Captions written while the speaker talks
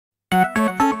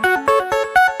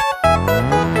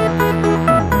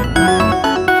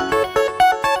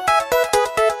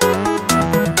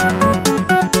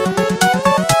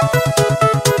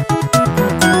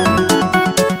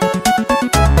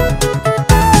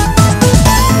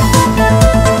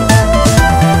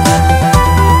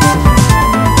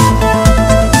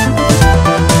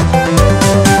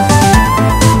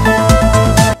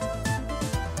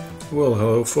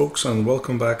folks, and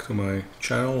welcome back to my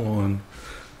channel on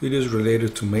videos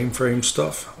related to mainframe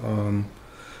stuff.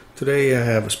 Today I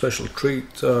have a special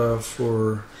treat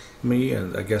for me,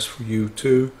 and I guess for you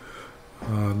too.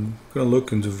 I'm going to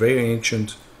look into a very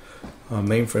ancient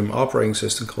mainframe operating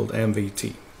system called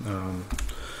MVT.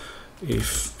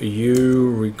 If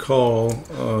you recall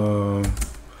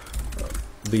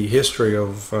the history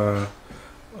of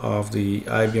the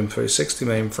IBM 360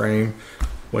 mainframe,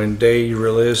 when they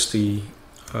released the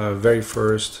very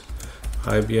first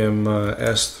IBM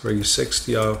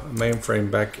S360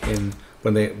 mainframe back in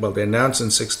when they announced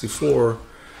in '64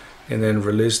 and then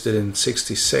released it in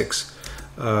 '66,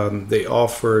 they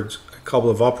offered a couple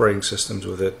of operating systems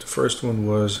with it. The first one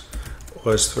was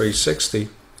OS 360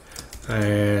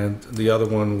 and the other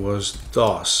one was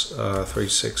DOS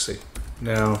 360.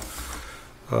 Now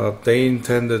they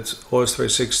intended OS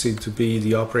 360 to be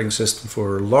the operating system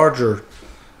for larger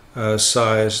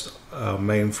sized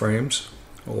mainframes,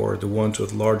 or the ones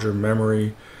with larger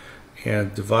memory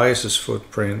and devices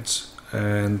footprints,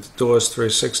 and DOS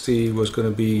 360 was going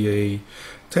to be a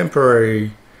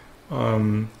temporary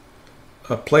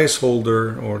a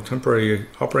placeholder or temporary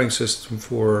operating system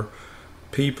for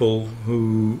people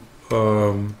who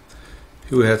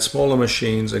had smaller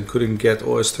machines and couldn't get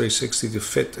OS 360 to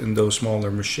fit in those smaller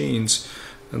machines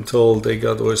until they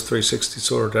got OS 360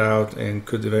 sorted out and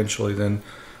could eventually then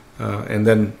and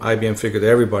then IBM figured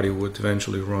everybody would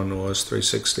eventually run OS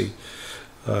 360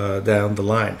 down the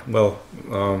line. Well,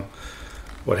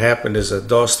 what happened is that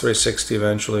DOS 360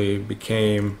 eventually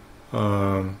became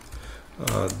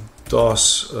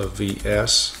DOS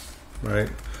VS, right?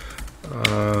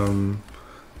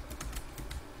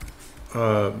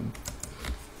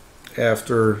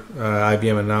 After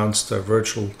IBM announced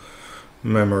virtual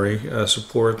memory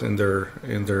support in their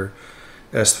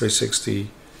S360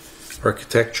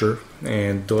 architecture,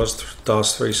 and DOS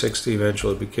 360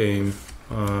 eventually became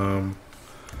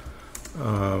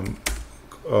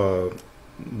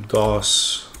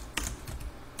DOS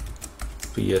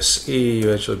VSE,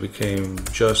 eventually became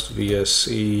just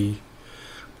VSE,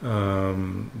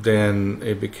 then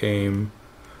it became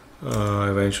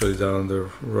eventually down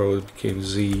the road became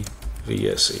Z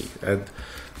VSE, and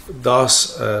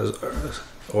DOS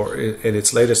or in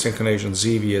its latest incarnation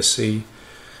ZVSE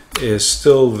is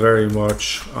still very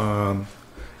much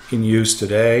in use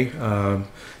today.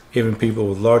 Even people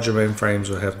with larger mainframes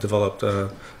will have developed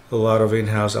a lot of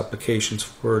in-house applications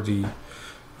for the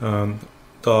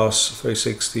DOS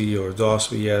 360 or DOS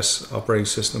VS operating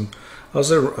system.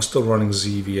 They're still running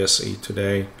ZVSE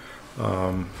today.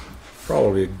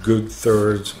 Probably a good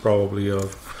third probably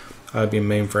of IBM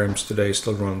mainframes today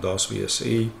still run DOS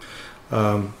VSE.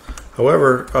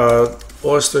 However,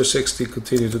 OS 360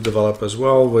 continued to develop as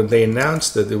well. When they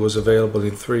announced it, it was available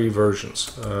in 3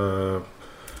 versions. Let's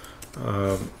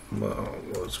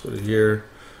put it here.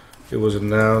 It was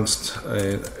announced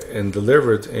and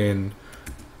delivered in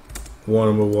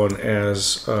number 1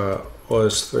 as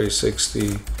OS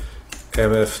 360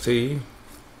 MFT,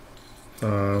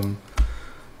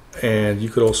 and you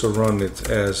could also run it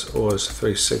as OS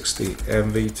 360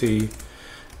 MVT,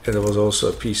 and there was also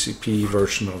a PCP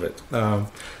version of it.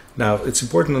 Now, it's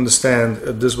important to understand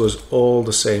this was all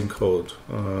the same code,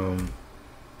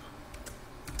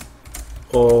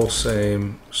 all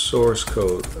same source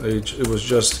code. It was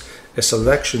just a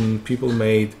selection people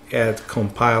made at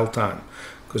compile time,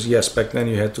 because yes, back then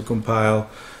you had to compile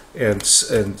and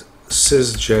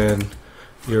sysgen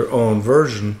your own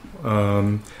version,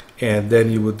 and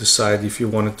then you would decide if you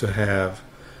wanted to have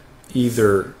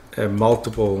either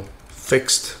multiple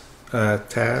fixed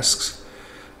tasks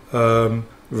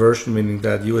version, meaning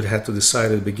that you would have to decide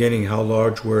at the beginning how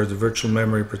large were the virtual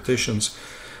memory partitions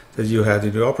that you had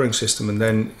in your operating system, and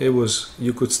then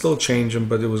you could still change them,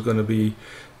 but it was going to be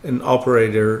an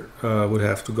operator would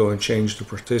have to go and change the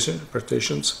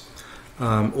partitions,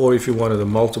 or if you wanted a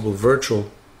multiple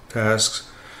virtual tasks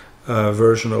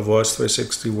version of OS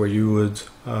 360, where you would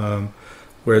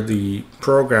where the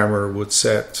programmer would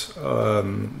set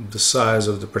the size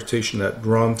of the partition at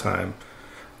runtime,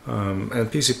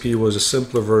 and PCP was a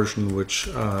simpler version which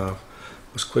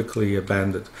was quickly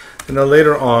abandoned. And then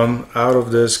later on, out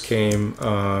of this came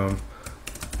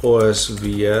OS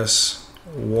VS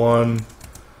 1,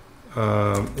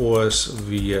 OS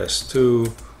VS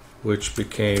 2, which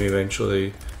became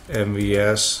eventually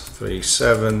MVS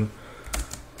 3.7,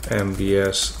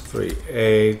 MVS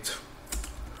 3.8,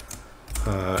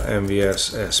 MVS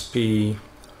SP,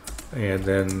 and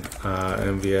then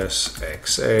MVS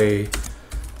XA,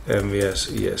 MVS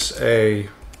ESA,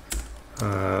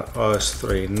 OS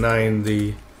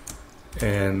 390,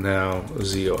 and now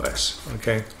ZOS.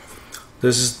 Okay,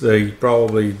 This is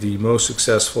probably the most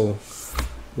successful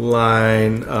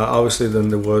line. Obviously, then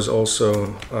there was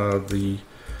also the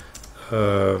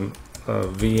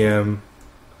VM.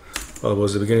 Well, it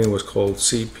was the beginning. It was called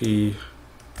CP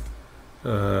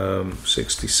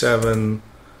 67,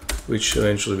 which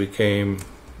eventually became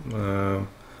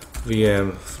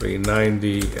VM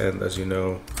 390, and as you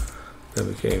know, then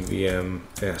became VM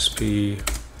SP,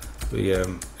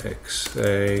 VM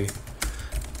XA,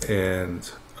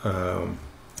 and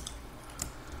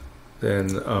then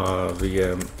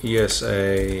VM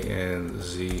ESA and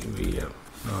ZVM.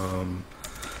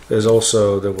 There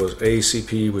was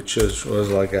ACP, which was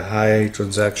like a high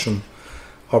transaction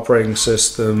operating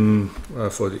system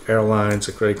for the airlines,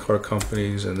 the credit card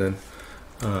companies, and then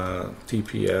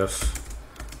TPF,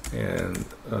 and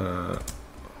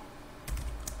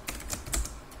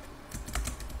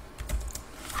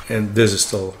this is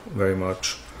still very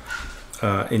much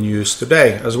in use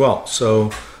today as well.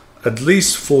 So at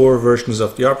least 4 versions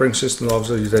of the operating system.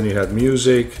 Obviously, then you had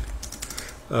music,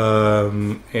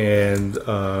 and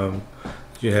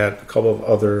you had a couple of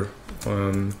other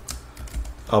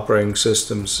operating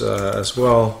systems as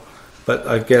well. But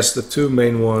I guess the 2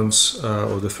 main ones,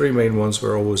 or the 3 main ones,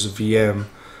 were always VM,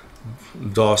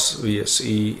 DOS,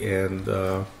 VSE, and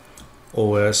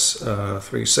OS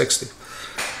 360.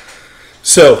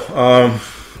 So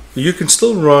you can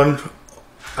still run,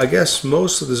 I guess,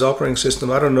 most of this operating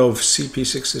system. I don't know if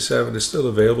CP67 is still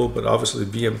available, but obviously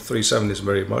VM37 is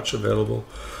very much available.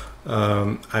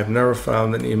 I've never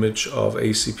found an image of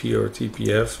ACP or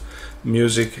TPF.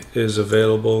 Music is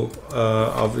available.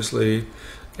 Obviously,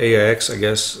 AIX, I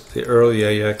guess the early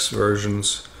AIX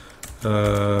versions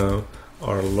are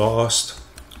lost,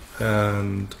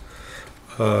 and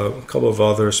a couple of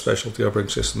other specialty operating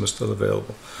systems are still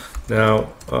available. Now,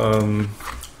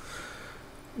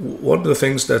 one of the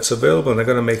things that's available, and I'm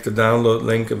going to make the download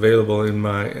link available in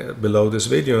below this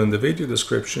video in the video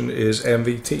description, is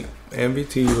MVT.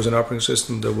 MVT was an operating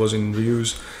system that was in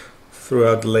use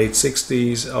throughout the late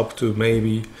 60s up to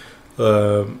maybe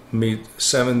mid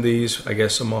 70s. I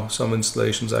guess some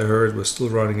installations I heard were still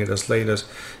running it as late as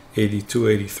 82,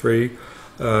 83.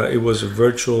 It was a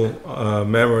virtual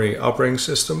memory operating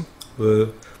system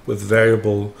with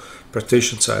variable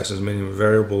partition sizes, meaning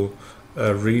variable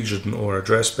region or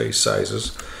address space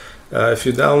sizes. If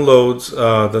you download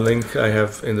the link I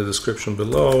have in the description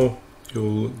below,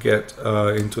 you'll get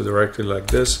into a directory like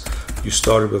this. You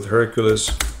started with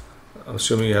Hercules,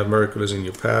 assuming you have Hercules in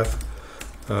your path,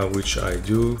 which I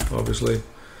do, obviously.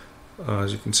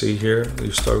 As you can see here,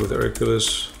 you start with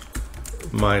Hercules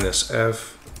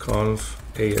 -F conf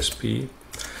ASP.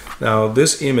 Now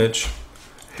this image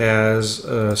has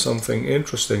something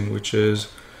interesting, which is,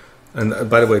 and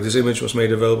by the way, this image was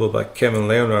made available by Kevin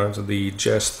Leonard, the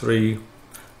JES3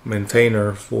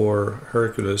 maintainer for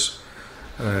Hercules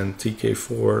and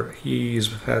TK4. He's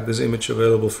had this image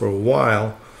available for a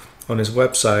while on his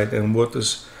website, and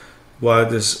why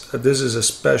this is a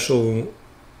special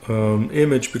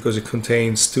image, because it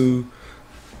contains 2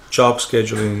 job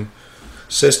scheduling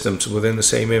systems within the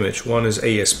same image. One is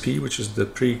ASP, which is the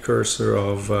precursor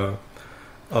of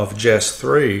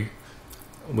JES3,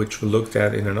 which we looked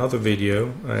at in another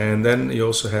video, and then he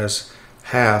also has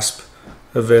HASP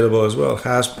available as well.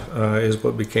 HASP is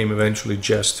what became eventually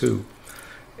JES2.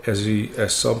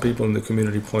 As some people in the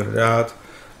community pointed out,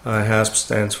 HASP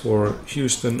stands for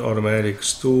Houston Automatic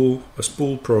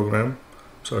Spool Program.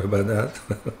 Sorry about that.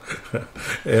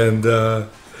 And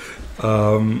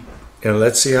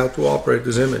let's see how to operate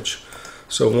this image.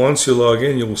 So once you log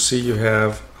in, you will see you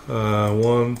have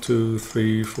 1, 2,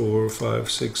 3, 4, 5,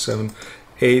 6, 7,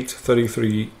 8,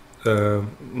 33,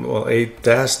 8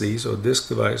 DASDs or disk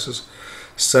devices.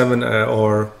 7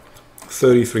 are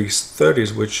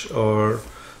 3330s, which are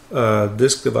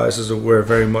disk devices that were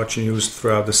very much used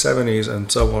throughout the 70s,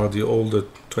 and some are the older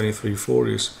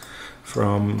 2340s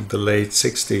from the late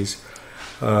 60s.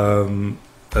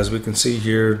 As we can see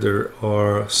here,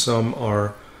 some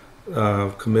are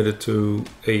committed to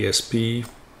ASP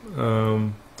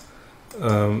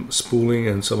spooling,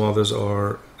 and some others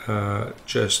are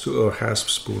JES2 or HASP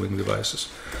spooling devices.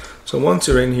 So once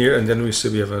you're in here, and then we see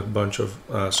we have a bunch of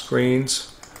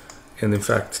screens, and in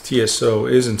fact TSO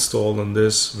is installed on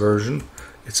this version.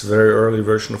 It's a very early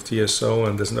version of TSO,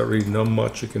 and there's not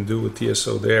much you can do with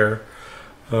TSO there,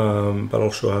 but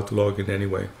I'll show how to log in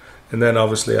anyway. And then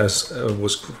obviously, as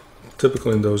was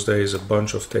typical in those days, a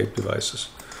bunch of tape devices,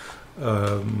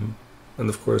 and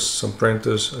of course some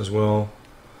printers as well,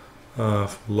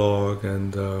 log,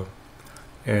 and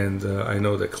I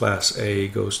know that class A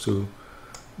goes to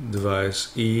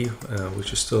device E,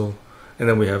 which is still and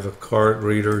then we have a card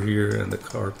reader here and the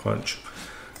card punch.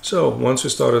 So once we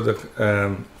started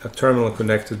a terminal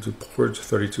connected to port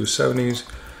 3270s,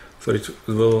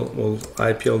 we'll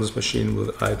IPL this machine with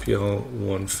IPL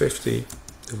 150,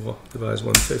 device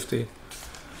 150,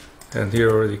 and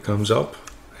here already comes up.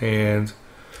 And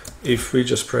if we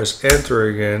just press enter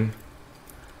again,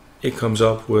 it comes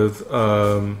up with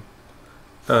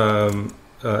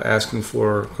asking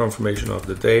for confirmation of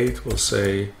the date. We'll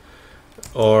say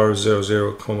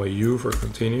R00, U for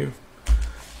continue.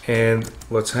 And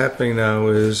what's happening now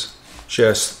is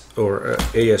ASP,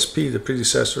 the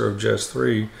predecessor of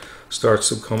JES3, starts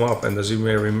to come up. And as you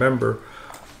may remember,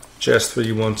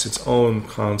 JES3 wants its own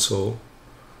console,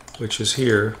 which is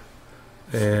here.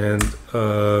 And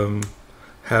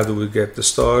how do we get this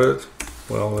started?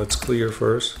 Well, let's clear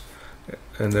first,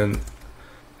 and then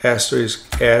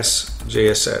asterisk S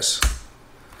JSS.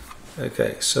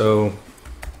 Okay, so,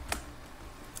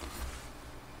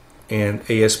 and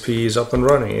ASP is up and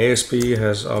running. ASP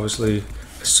has obviously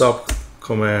a sub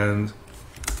command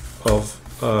of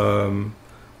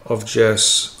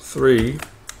JES3.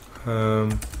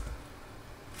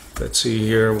 Let's see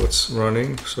here what's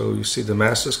running. So you see the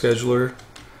master scheduler.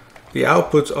 The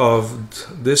output of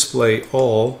display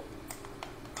all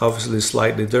obviously is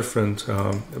slightly different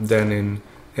than in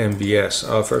MVS.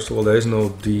 First of all, there is no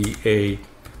DA,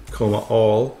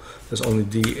 all. There's only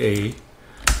DA.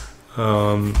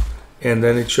 And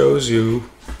then it shows you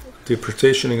the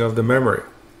partitioning of the memory,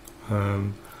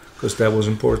 because that was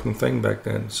an important thing back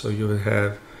then. So you would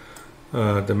have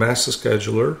the master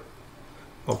scheduler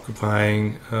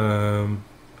occupying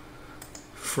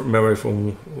memory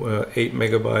from 8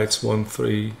 megabytes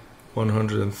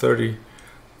 130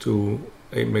 to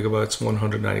 8 megabytes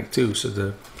 192. So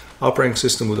the operating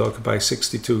system would occupy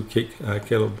 62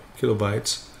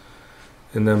 kilobytes,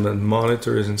 and then the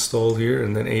monitor is installed here,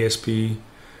 and then ASP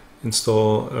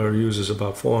uses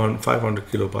about 500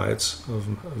 kilobytes of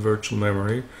virtual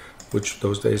memory, which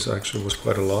those days actually was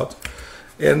quite a lot.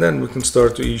 And then we can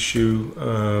start to issue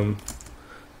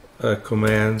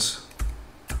commands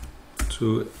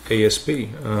to ASP.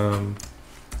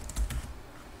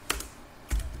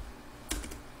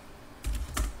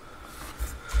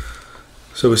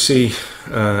 So we see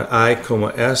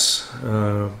I,S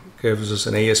gives us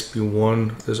an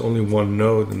ASP1. There's only one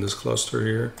node in this cluster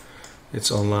here.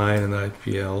 It's online and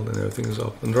IPL, and everything is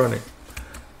up and running.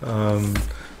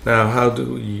 Now, how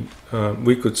do we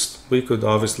could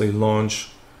obviously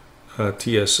launch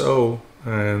TSO,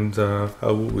 and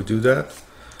how would we do that?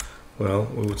 Well,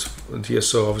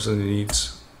 TSO obviously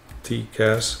needs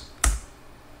TCAM,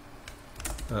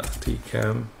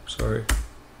 sorry.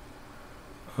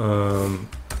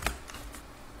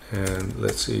 And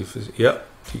let's see if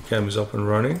TCAM is up and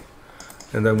running.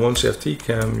 And then once you have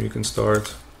TCAM, you can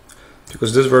start,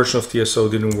 because this version of TSO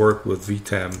didn't work with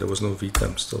VTAM. There was no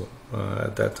VTAM still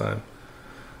at that time.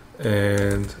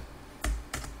 And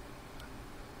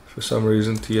for some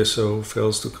reason, TSO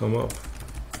fails to come up.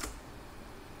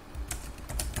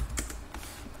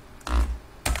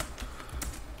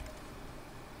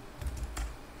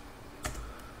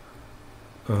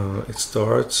 It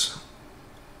starts,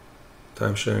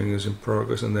 time sharing is in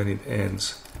progress, and then it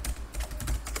ends.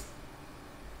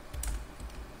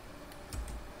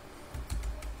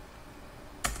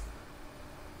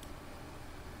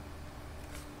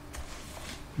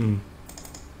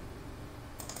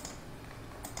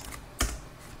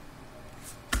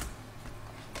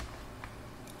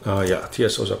 Yeah,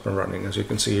 TSO is up and running. As you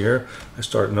can see here, I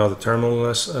start another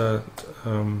terminal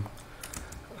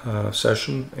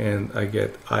session, and I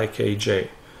get IKJ.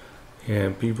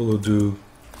 And people who do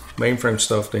mainframe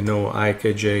stuff, they know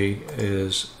IKJ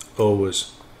is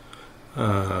always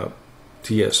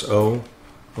TSO,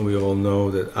 and we all know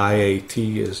that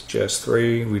IAT is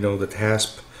JES3. We know that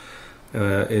HASP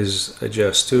is a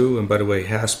JES2, and by the way,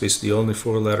 HASP is the only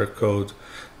 4-letter code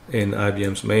in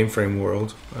IBM's mainframe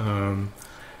world,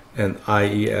 and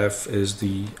IEF is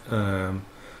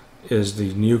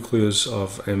the nucleus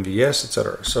of MVS,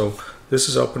 etc. So this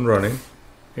is up and running,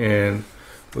 and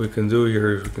what we can do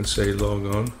here is we can say log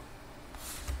on,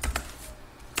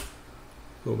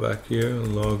 go back here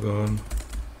and log on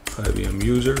IBM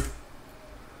user,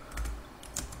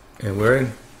 and we're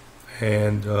in,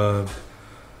 and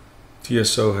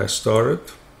TSO has started.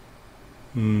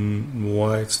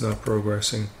 Why it's not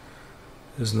progressing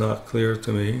is not clear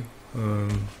to me.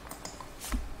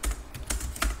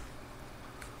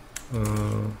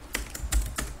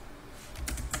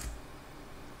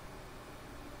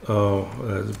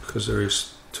 Because there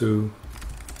is two.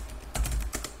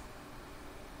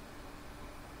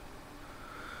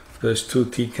 there's two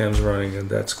TCAMs running, and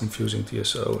that's confusing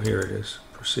TSO. Here it is,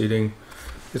 proceeding.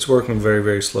 It's working very,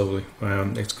 very slowly.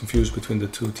 It's confused between the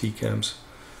two TCAMs,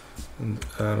 and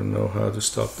I don't know how to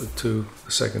stop the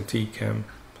second TCAM,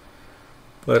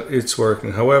 but it's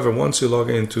working. However, once you log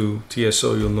into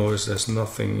TSO, you'll notice there's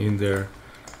nothing in there.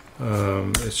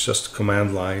 It's just a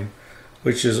command line,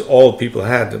 which is all people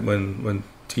had when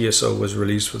TSO was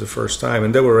released for the first time,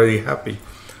 and they were already happy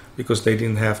because they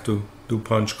didn't have to do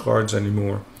punch cards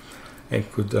anymore and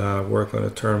could work on a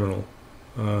terminal.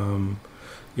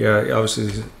 Yeah,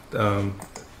 obviously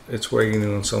it's waiting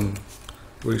on some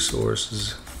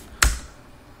resources.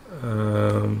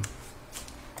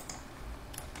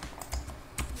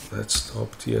 Let's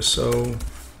stop TSO.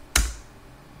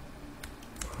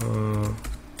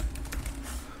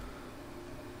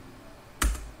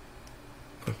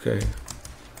 Okay,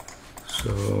 so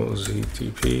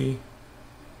ZTP.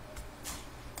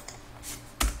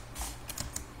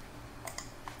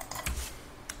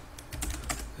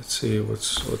 Let's see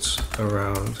what's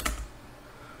around.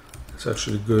 It's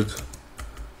actually good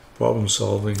problem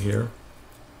solving here.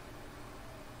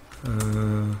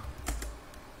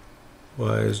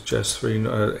 Why is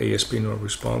JES3 ASP not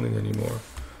responding anymore?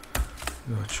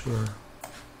 Not sure.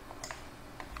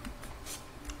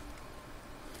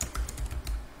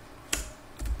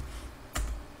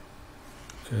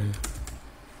 Okay.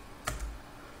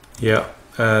 Yeah,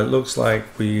 looks like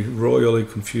we royally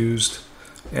confused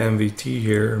MVT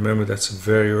here. Remember, that's a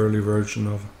very early version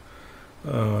of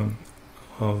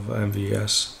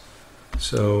MVS.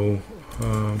 So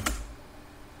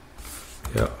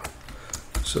yeah.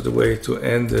 So the way to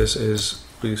end this is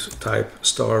we type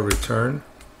 *return.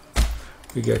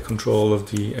 We get control of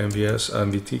the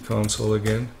MVT console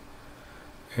again,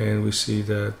 and we see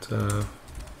that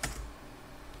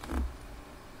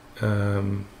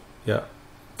yeah,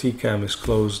 TCAM is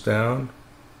closed down.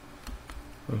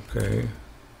 Okay.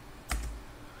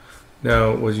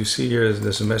 Now what you see here is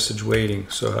there's a message waiting.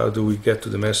 So how do we get to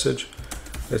the message?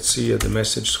 Let's see at the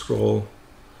message scroll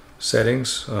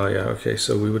settings. Yeah, okay,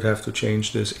 so we would have to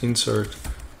change this insert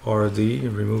RD,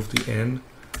 remove the N,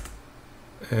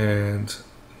 and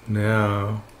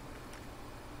now,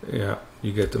 yeah,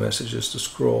 you get the messages to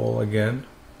scroll again.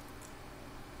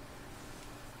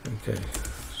 Okay,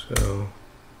 so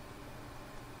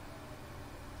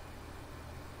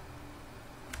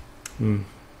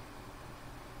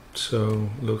so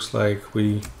looks like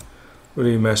we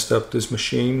really messed up this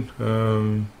machine.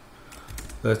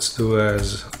 Let's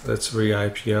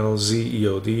re-IPL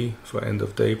ZEOD for end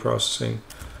of day processing,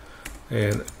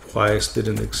 and WISE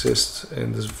didn't exist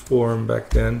in this form back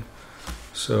then,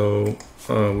 so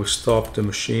we stopped the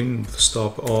machine with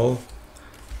stop all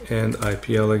and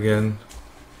IPL again.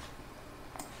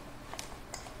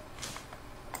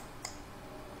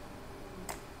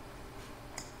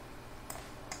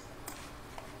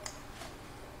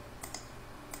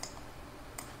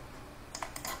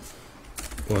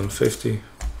 $150.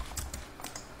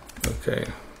 Okay.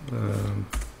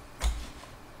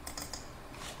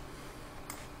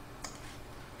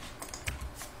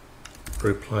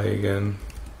 Reply again.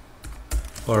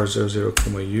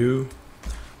 R00,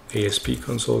 ASP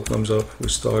console comes up. We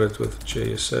started with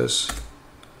JSS.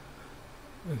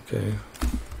 Okay.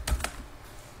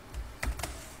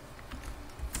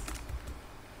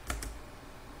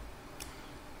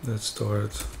 Let's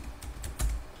start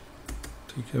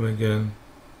TCAM again.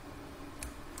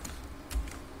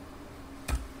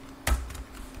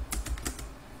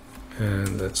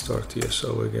 And let's start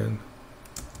TSO again.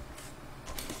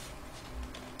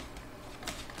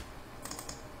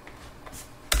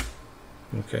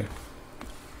 Okay.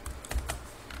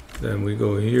 Then we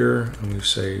go here and we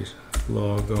say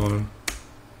log on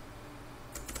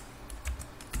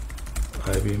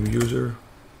IBM user.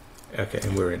 Okay,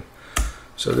 and we're in.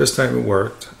 So this time it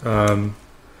worked.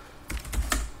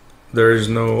 There is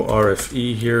no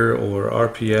RFE here or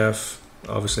RPF,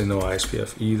 obviously no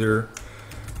ISPF either.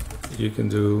 You can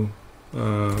do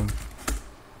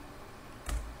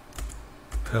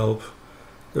help.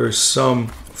 There is some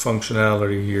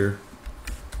functionality here,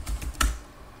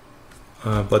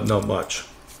 but not much.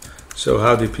 So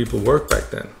how did people work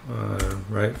back then,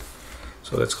 right?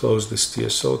 So let's close this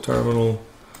TSO terminal.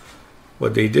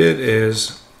 What they did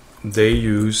is they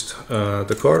used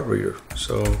the card reader.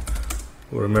 So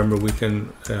remember, we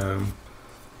can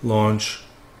launch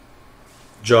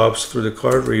jobs through the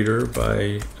card reader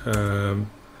by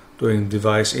doing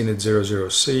device init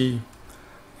 00C,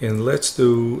 and let's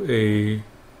do a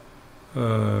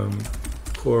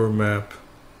core map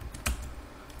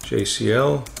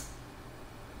JCL.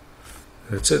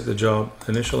 That's it, the job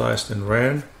initialized and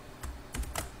ran.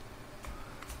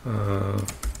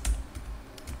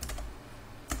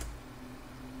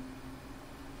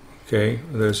 Okay,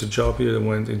 there's a job here that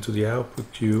went into the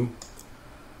output queue,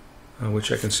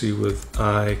 which I can see with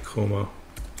I,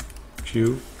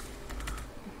 Q.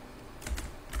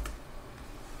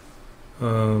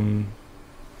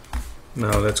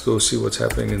 Now let's go see what's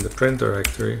happening in the print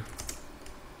directory.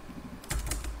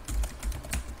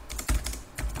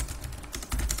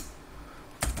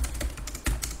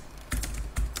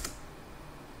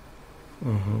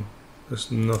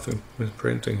 There's nothing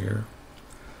printing here,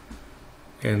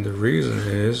 and the reason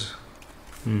is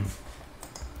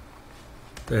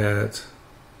that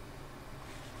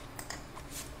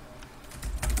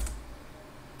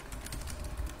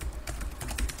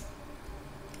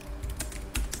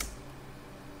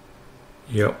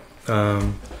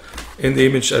in the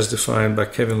image as defined by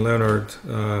Kevin Leonard,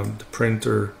 the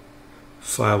printer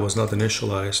file was not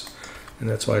initialized, and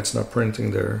that's why it's not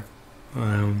printing there.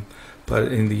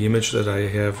 But in the image that I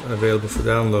have available for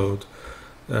download,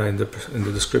 in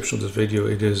the description of this video,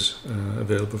 it is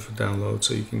available for download,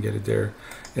 so you can get it there,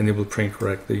 and it will print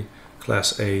correctly,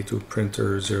 class A to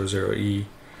printer 00E.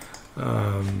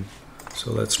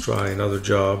 So let's try another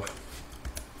job.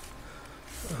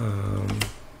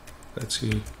 Let's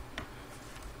see,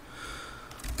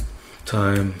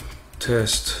 time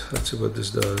test. Let's see what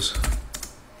this does.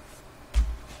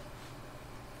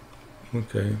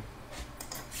 Okay.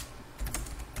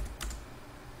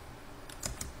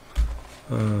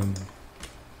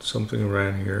 Something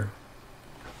ran here.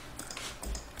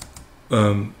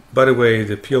 By the way,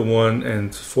 the PL1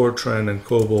 and Fortran and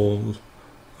COBOL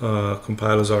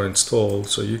compilers are installed,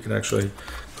 so you can actually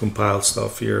compile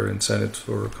stuff here and send it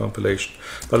for compilation.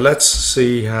 But let's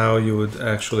see how you would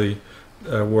actually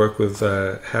work with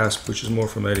HASP, which is more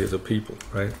familiar to people,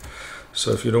 right?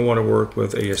 So if you don't want to work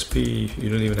with ASP, you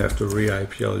don't even have to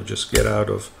re-IPL, you just get out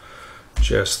of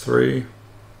JS3.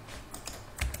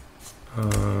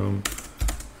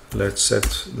 Let's set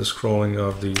the scrolling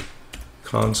of the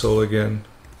console again.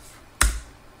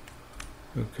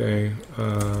 Okay,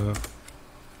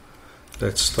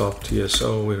 let's stop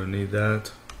TSO, we don't need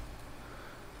that.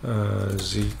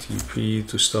 ZTP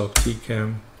to stop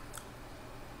TCAM.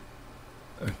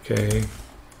 Okay.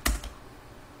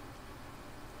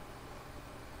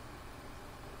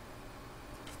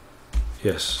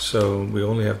 Yes, so we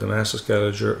only have the master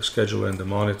scheduler and the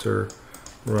monitor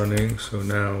running. So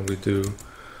now we do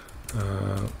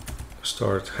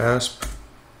start HASP.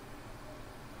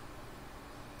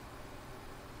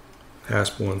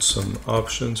 HASP wants some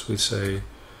options. We say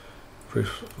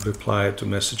reply to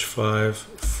message 5,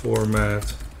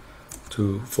 format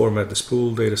to format the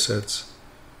spool datasets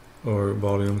or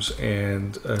volumes,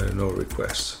 and no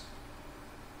requests.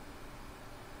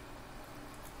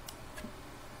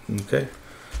 Okay,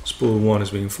 spool 1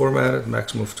 is being formatted,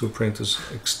 maximum of 2 printers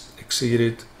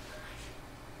exceeded,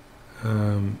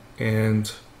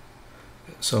 and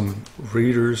some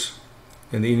readers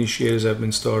and the initiators have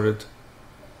been started,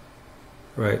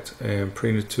 right? And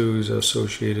printer 2 is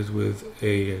associated with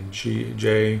A and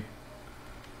J.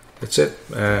 That's it.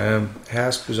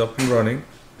 HASP is up and running.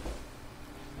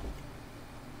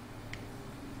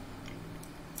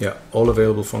 Yeah, all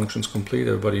available functions complete.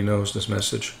 Everybody knows this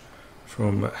message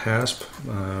from HASP.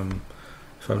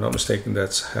 If I'm not mistaken,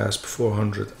 that's HASP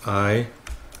 400i.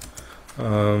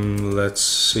 Let's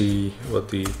see what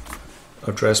the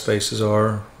address spaces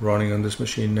are running on this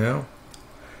machine now.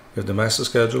 You have the master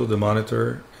schedule, the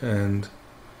monitor, and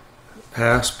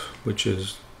HASP, which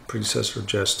is predecessor of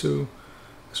JS2,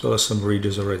 as well as some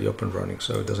readers already up and running,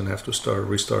 so it doesn't have to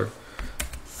restart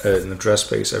an address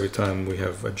space every time we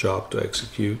have a job to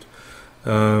execute.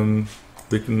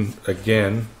 We can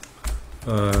again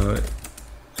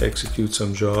execute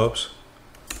some jobs.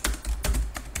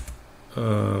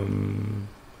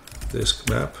 Disk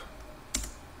map.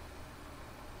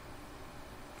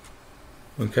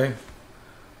 Okay,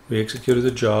 we executed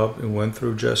the job and went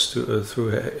through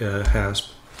through HASP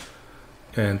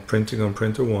and printing on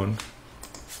printer 1.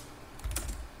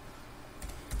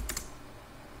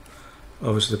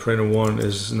 Obviously the printer 1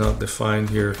 is not defined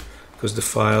here because the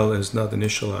file is not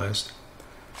initialized,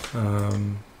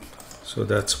 so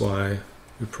that's why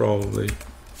we probably,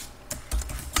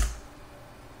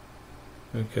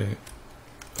 okay,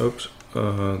 oops,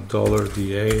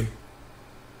 $DA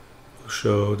will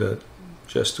show that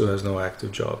JS2 has no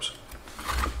active jobs.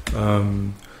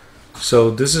 So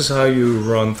this is how you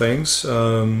run things.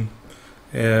 Any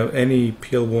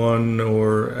PL1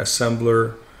 or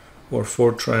assembler or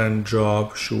Fortran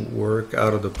job should work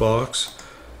out of the box.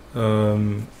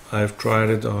 I've tried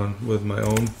it on with my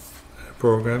own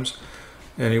programs,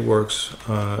 and it works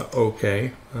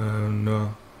okay.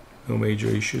 No major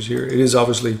issues here. It is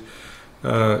obviously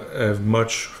a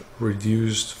much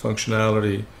reduced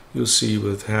functionality you'll see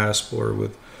with HASP or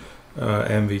with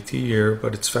MVT here,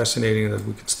 but it's fascinating that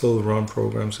we can still run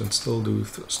programs and still do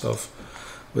stuff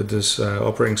with this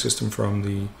operating system from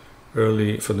the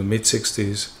mid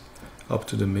 60s up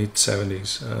to the mid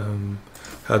 70s.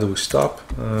 How do we stop?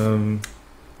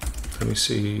 Let me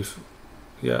see if,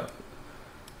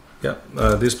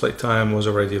 display time was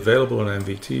already available on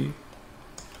MVT.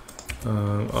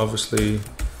 Obviously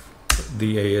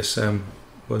the ASM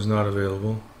was not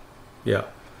available,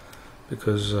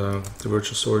 because the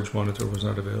virtual storage monitor was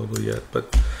not available yet,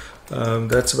 but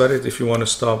that's about it. If you want to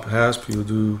stop HASP, you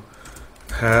do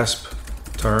HASP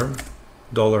term,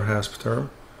 $hasp term,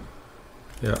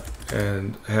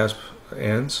 and HASP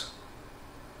ends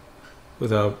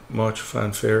without much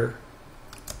fanfare.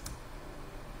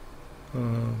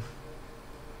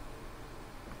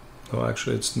 No,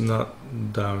 actually it's not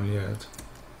down yet.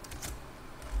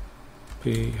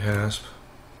 P HASP.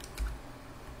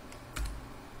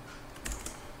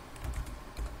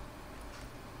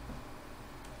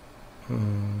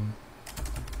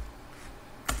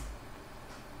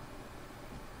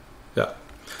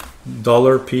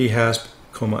 $P HASP,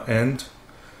 end,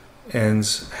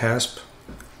 ends HASP,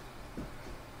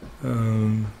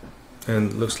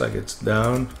 and looks like it's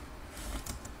down.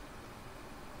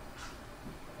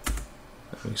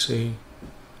 Let me see.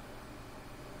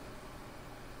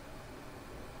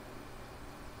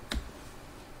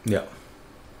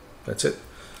 That's it.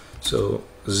 So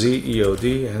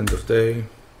ZEOD, end of day.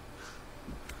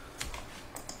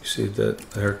 You see that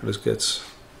Hercules gets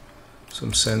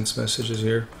some sends messages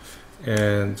here,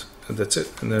 and that's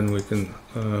it. And then we can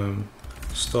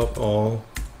stop all,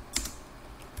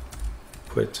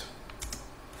 quit.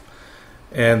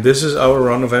 And this is our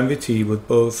run of MVT with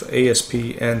both ASP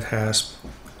and HASP.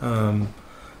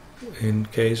 In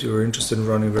case you're interested in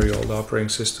running very old operating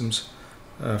systems,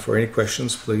 for any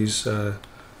questions, please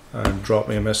drop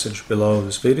me a message below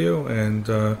this video,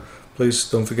 and please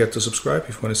don't forget to subscribe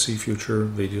if you want to see future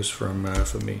videos from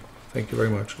me. Thank you very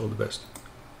much. All the best.